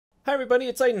Hi everybody,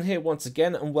 it's Aiden here once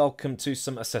again, and welcome to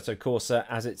some Assetto Corsa,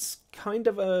 as it's kind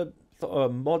of a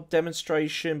mod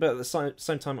demonstration, but at the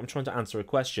same time I'm trying to answer a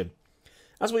question.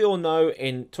 As we all know,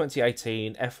 in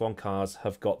 2018, F1 cars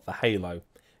have got the halo.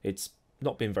 It's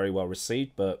not been very well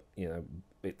received, but, you know,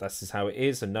 this is how it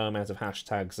is, and no amount of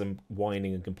hashtags and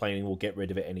whining and complaining will get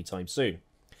rid of it anytime soon.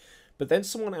 But then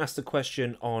someone asked a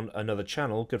question on another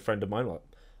channel, good friend of mine, well,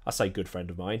 I say good friend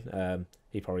of mine,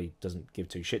 he probably doesn't give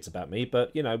two shits about me,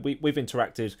 but, you know, we've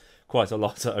interacted quite a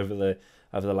lot over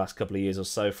the last couple of years or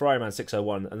so.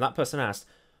 Ferrariman601, and that person asked,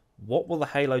 what will the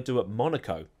Halo do at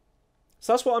Monaco?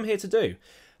 So that's what I'm here to do.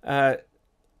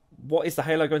 What is the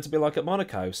Halo going to be like at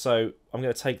Monaco? So I'm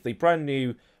going to take the brand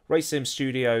new RaceSim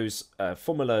Studios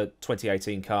Formula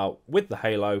 2018 car with the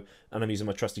Halo, and I'm using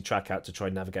my trusty track out to try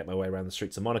and navigate my way around the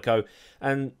streets of Monaco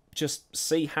and just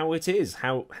see how it is.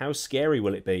 How scary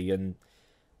will it be, and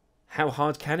how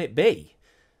hard can it be?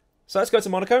 So let's go to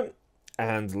Monaco,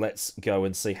 and let's go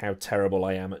and see how terrible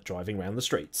I am at driving around the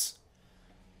streets.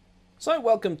 So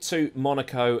welcome to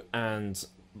Monaco, and,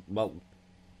 well,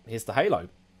 here's the Halo.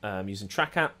 I'm using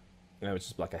Track App, which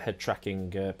is like a head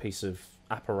tracking piece of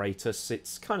apparatus.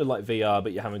 It's kind of like VR,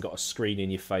 but you haven't got a screen in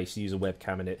your face. You use a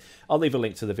webcam in it. I'll leave a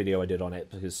link to the video I did on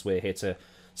it, because we're here to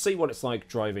see what it's like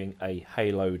driving a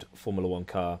haloed Formula 1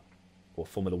 car, or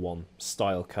Formula 1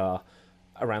 style car,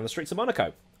 around the streets of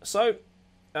Monaco. So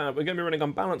we're going to be running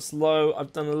on balance low.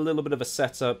 I've done a little bit of a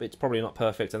setup. It's probably not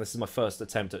perfect, and this is my first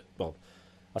attempt at, well,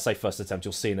 I say first attempt,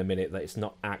 you'll see in a minute that it's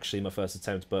not actually my first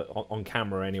attempt, but on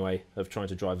camera anyway, of trying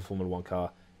to drive a Formula 1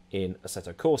 car in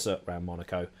Assetto Corsa around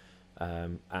Monaco.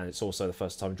 And it's also the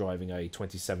first time driving a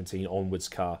 2017 onwards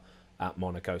car at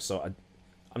Monaco. So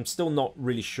I'm still not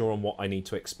really sure on what I need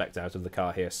to expect out of the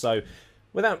car here. So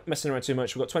without messing around too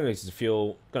much, we've got 20 litres of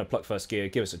fuel, going to pluck first gear,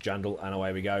 give us a jandle, and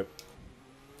away we go.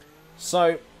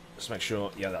 So let's make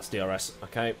sure, yeah, that's DRS,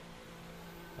 okay.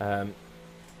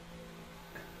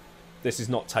 This is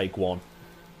not take one.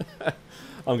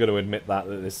 I'm going to admit that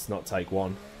this is not take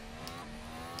one.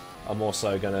 I'm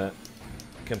also going to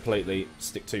completely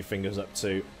stick two fingers up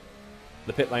to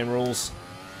the pit lane rules.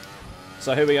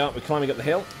 So here we are, we're climbing up the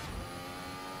hill,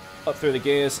 up through the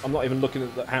gears. I'm not even looking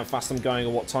at how fast I'm going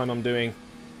or what time I'm doing.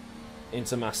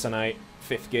 Into Massenet,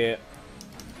 5th gear,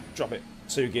 drop it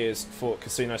 2 gears for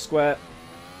Casino Square,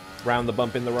 round the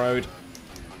bump in the road,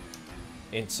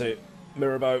 into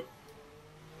Mirabeau,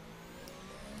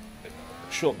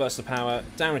 short burst of power,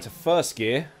 down into 1st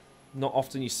gear. Not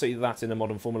often you see that in a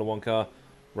modern Formula 1 car.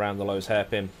 Round the Lowe's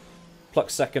hairpin, pluck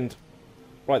 2nd,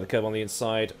 right the curb on the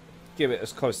inside, give it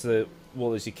as close to the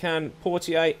wall as you can,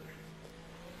 Portier,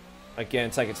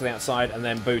 again take it to the outside and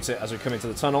then boot it as we come into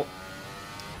the tunnel.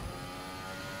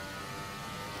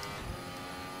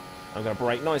 I'm going to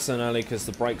brake nice and early because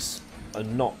the brakes are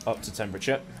not up to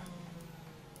temperature.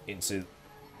 Into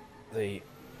the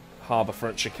harbour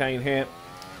front chicane here,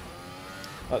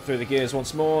 up through the gears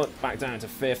once more, back down to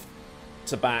 5th,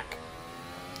 to back,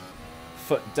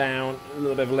 foot down, a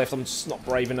little bit of a lift. I'm just not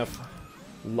brave enough.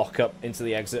 Lock up into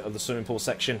the exit of the swimming pool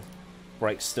section.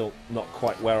 Brakes still not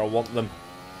quite where I want them.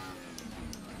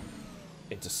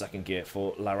 Into 2nd gear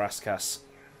for La Rascasse,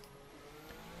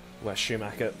 where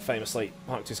Schumacher famously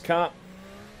parked his car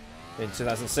in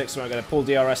 2006. So I'm going to pull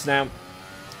DRS now.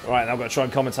 Alright, now I'm going to try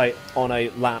and commentate on a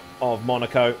lap of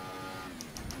Monaco.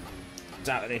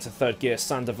 Down into 3rd gear,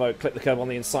 Sandovote, clip the curb on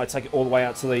the inside, take it all the way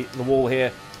out to the wall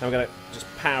here. Now we're going to just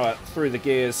power through the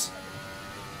gears,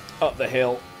 up the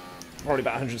hill, probably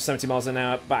about 170 miles an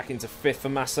hour, back into 5th for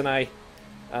Massenet,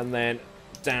 and then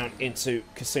down into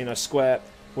Casino Square.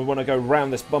 We want to go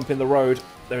round this bump in the road.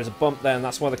 There is a bump there, and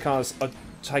that's why the cars are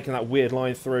taking that weird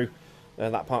line through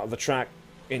that part of the track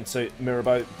into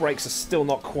Mirabeau. Brakes are still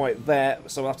not quite there,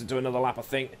 so we'll have to do another lap, I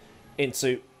think,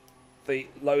 into the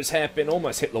Lowe's hairpin,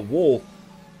 almost hit the wall,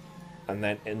 and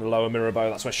then in the lower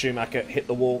Mirabeau, that's where Schumacher hit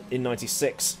the wall in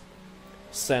 96.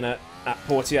 Senna at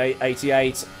Portier,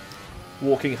 88,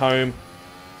 walking home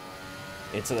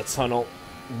into the tunnel.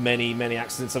 Many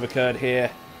accidents have occurred here.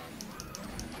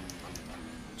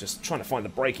 Just trying to find the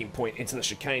braking point into the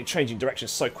chicane, changing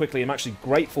directions so quickly. I'm actually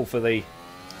grateful for the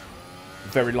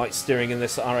very light steering in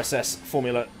this RSS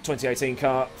Formula 2018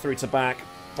 car, through to back.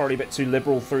 Probably a bit too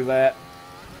liberal through there.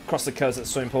 Across the curves at the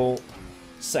swimming pool,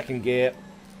 2nd gear.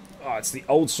 Oh, it's the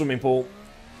old swimming pool.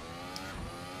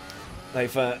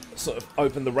 They've sort of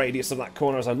opened the radius of that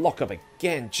corner as I lock up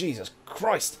again. Jesus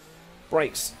Christ.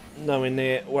 Brakes nowhere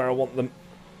near where I want them.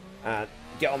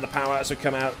 Get on the power as we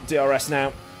come out. DRS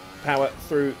now. Power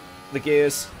through the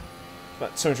gears.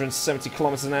 About 270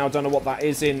 kilometers an hour. Don't know what that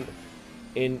is in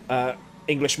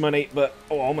English money, but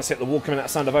oh, I almost hit the wall coming out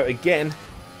of Sandovote again.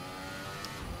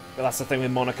 But that's the thing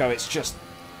with Monaco, it's just...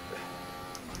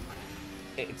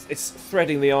 It's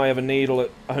threading the eye of a needle at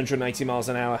 180 miles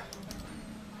an hour.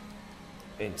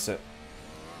 Into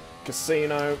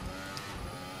Casino.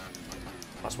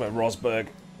 That's where Rosberg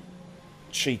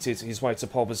cheated his way to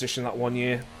pole position that one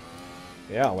year.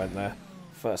 Yeah, I went there.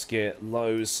 First gear,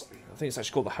 lows. I think it's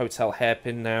actually called the hotel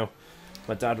hairpin now.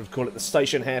 My dad would call it the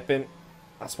station hairpin.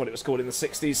 That's what it was called in the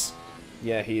 60s.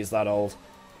 Yeah, he is that old.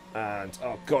 And,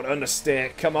 oh god,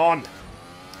 understeer, come on!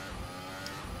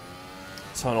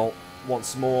 Tunnel,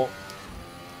 once more.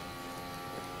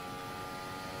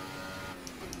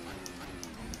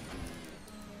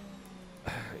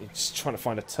 You're just trying to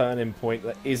find a turning point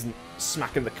that isn't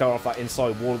smacking the car off that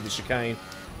inside wall of the chicane.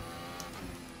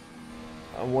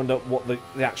 I wonder what the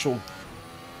actual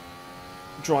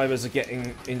drivers are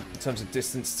getting in terms of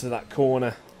distance to that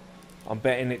corner. I'm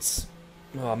betting it's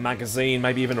a magazine,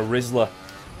 maybe even a Rizzler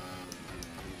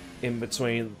in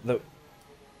between the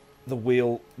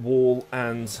wheel wall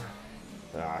and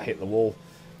I hit the wall.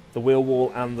 The wheel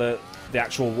wall and the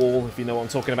actual wall, if you know what I'm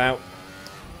talking about.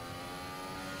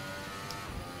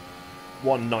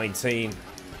 119.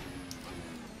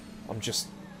 I'm just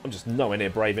nowhere near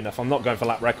brave enough. I'm not going for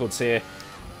lap records here.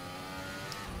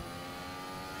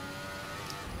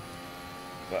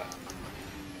 But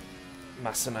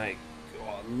Massenet, oh,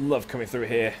 I love coming through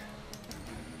here.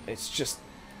 It's just,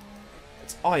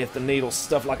 it's eye of the needle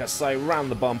stuff, like I say,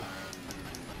 round the bump.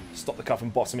 Stop the car from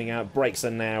bottoming out. Brakes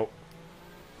are now,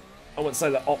 I wouldn't say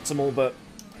they're optimal, but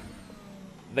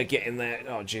they're getting there.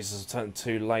 Oh Jesus, I turned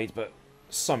too late, but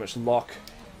so much lock.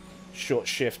 Short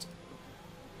shift.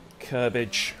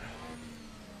 Curbage.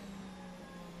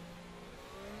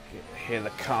 Hear the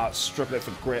car struggling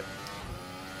for grip.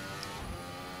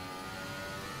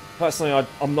 Personally,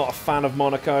 I'm not a fan of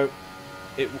Monaco.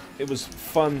 It was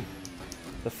fun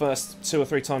the first 2 or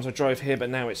 3 times I drove here, but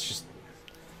now it's just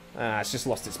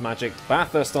lost its magic.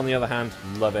 Bathurst, on the other hand,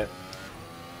 love it.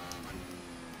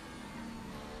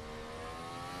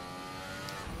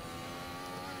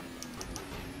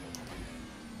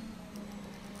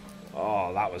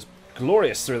 Oh, that was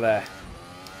glorious through there.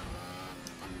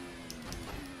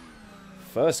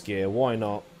 First gear, why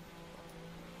not?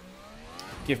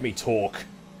 Give me torque.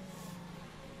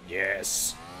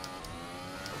 Yes.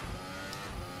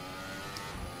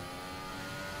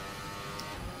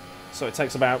 So it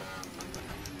takes about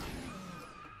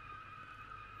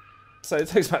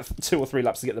 2 or 3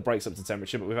 laps to get the brakes up to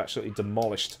temperature, but we've actually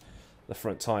demolished the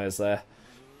front tyres there.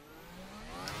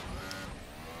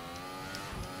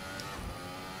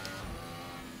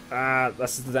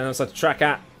 That's the downside to track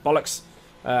at. Bollocks.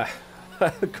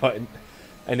 Got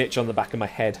an itch on the back of my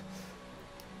head.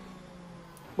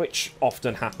 Which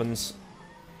often happens.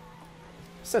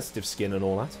 Sensitive skin and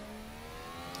all that.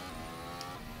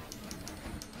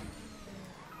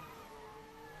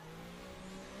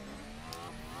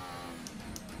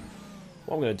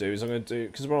 What I'm going to do is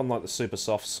because we're on like the super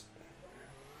softs,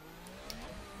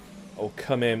 I'll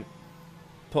come in,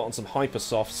 put on some hyper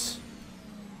softs.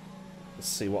 Let's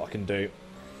see what I can do.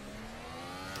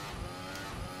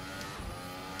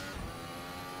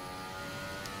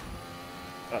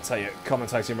 I'll tell you,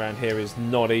 commentating around here is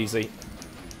not easy.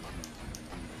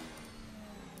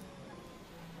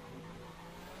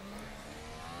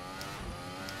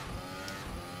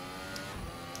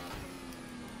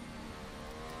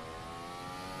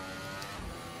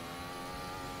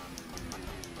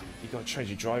 You've got to change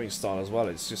your driving style as well.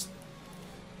 It's just,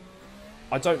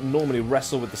 I don't normally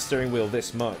wrestle with the steering wheel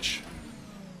this much.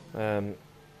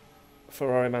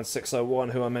 Ferrari Man 601,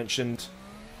 who I mentioned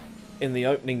in the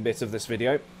opening bit of this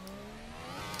video,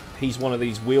 he's one of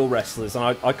these wheel wrestlers,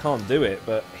 and I can't do it,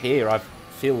 but here I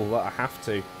feel that I have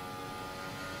to.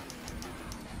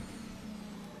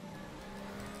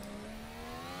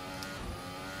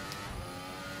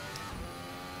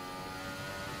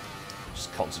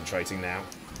 Just concentrating now.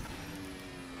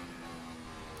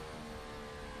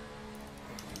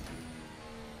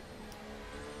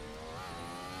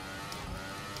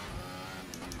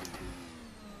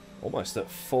 Almost at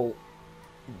full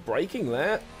braking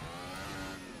there.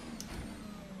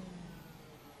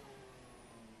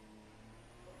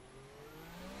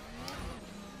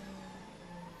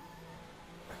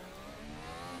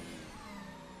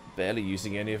 Barely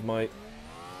using any of my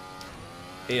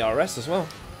ERS as well.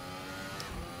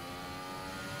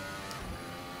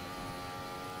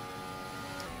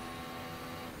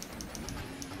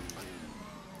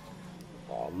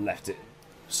 Oh, left it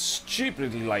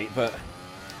stupidly late, but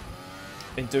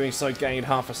in doing so gained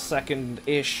half a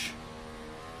second-ish.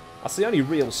 That's the only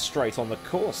real straight on the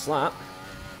course, that.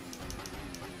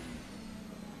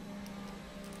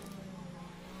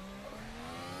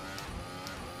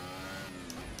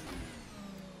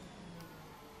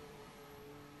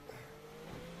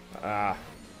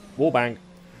 Wall bang.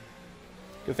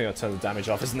 Good thing I turned the damage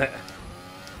off, isn't it?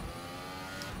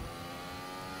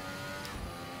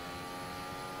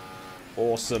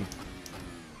 Awesome.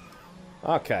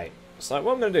 Okay, so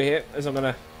what I'm going to do here is I'm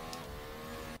going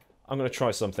to try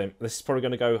something. This is probably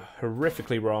going to go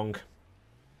horrifically wrong.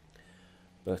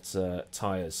 But,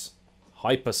 tyres.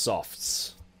 Hyper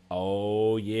softs.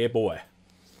 Oh, yeah, boy.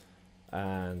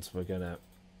 And we're going to...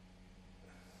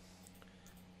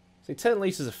 See, 10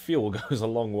 litres of fuel goes a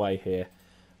long way here.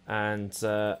 And,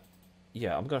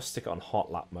 yeah, I'm going to stick it on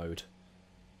hot lap mode.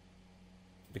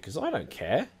 Because I don't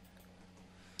care.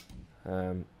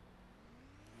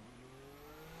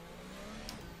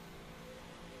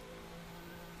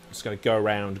 Just going to go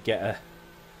around, get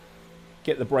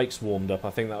the brakes warmed up.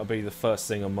 I think that would be the first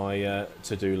thing on my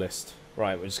to-do list.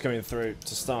 Right, we're just coming through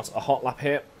to start a hot lap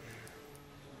here.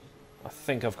 I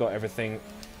think I've got everything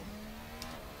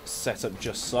set up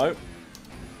just so.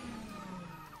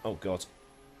 Oh god.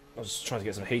 I was just trying to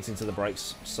get some heat into the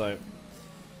brakes. So,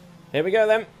 here we go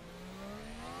then.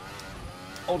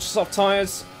 Ultra soft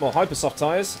tyres, well, hyper soft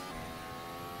tyres.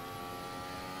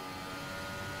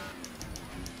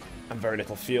 And very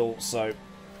little fuel, so...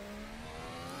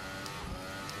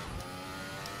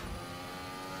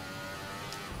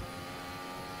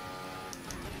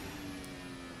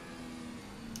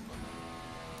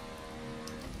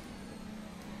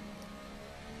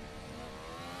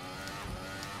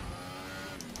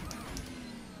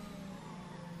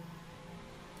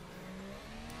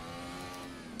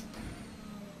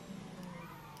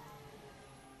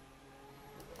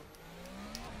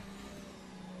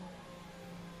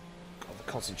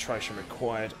 concentration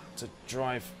required to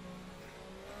drive.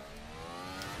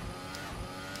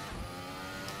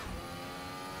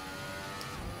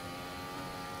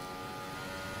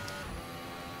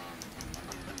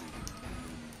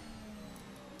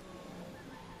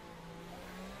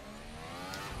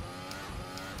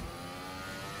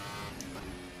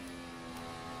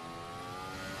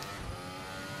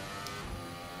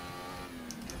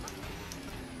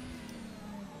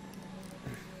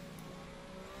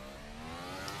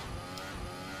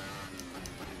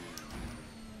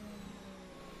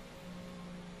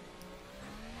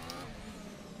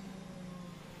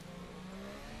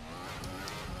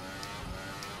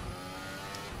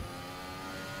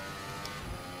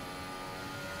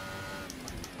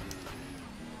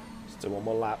 Do one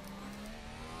more lap.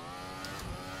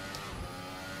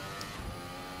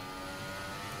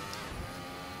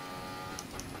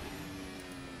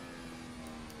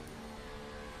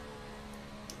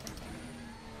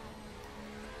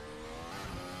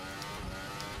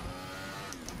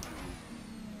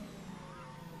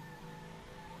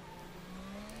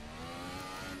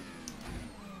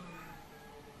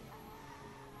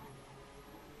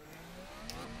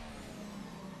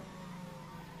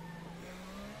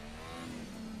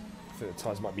 I think the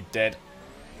tyres might be dead.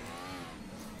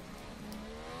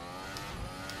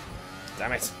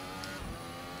 Damn it.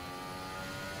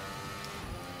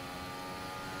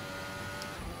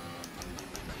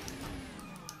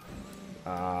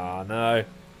 Ah, no.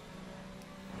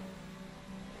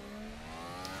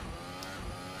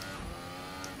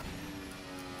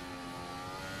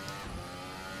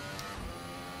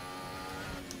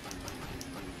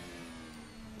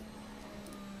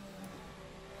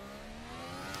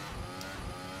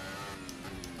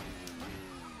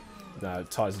 No,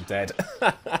 tyres are dead.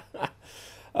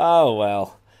 Oh,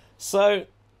 well. So,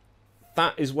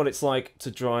 that is what it's like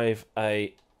to drive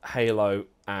a Halo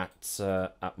at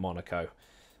Monaco.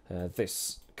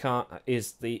 This car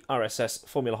is the RSS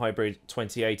Formula Hybrid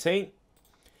 2018.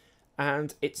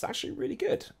 And it's actually really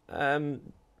good.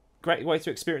 Great way to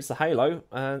experience the Halo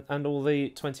and all the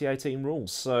 2018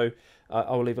 rules. So,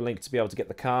 I will leave a link to be able to get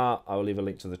the car. I will leave a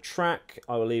link to the track.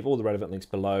 I will leave all the relevant links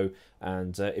below.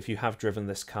 And if you have driven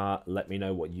this car, let me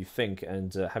know what you think.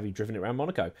 And have you driven it around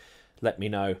Monaco? Let me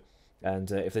know.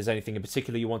 And if there's anything in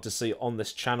particular you want to see on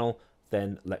this channel,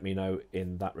 then let me know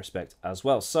in that respect as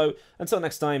well. So until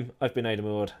next time, I've been Adam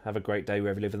Ward. Have a great day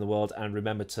wherever you live in the world. And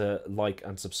remember to like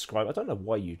and subscribe. I don't know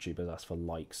why YouTubers ask for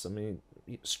likes. I mean,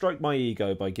 stroke my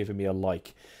ego by giving me a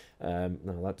like. No,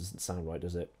 that doesn't sound right,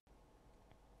 does it?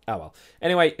 Oh well.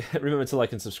 Anyway, remember to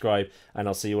like and subscribe, and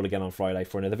I'll see you all again on Friday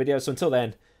for another video. So until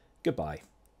then, goodbye.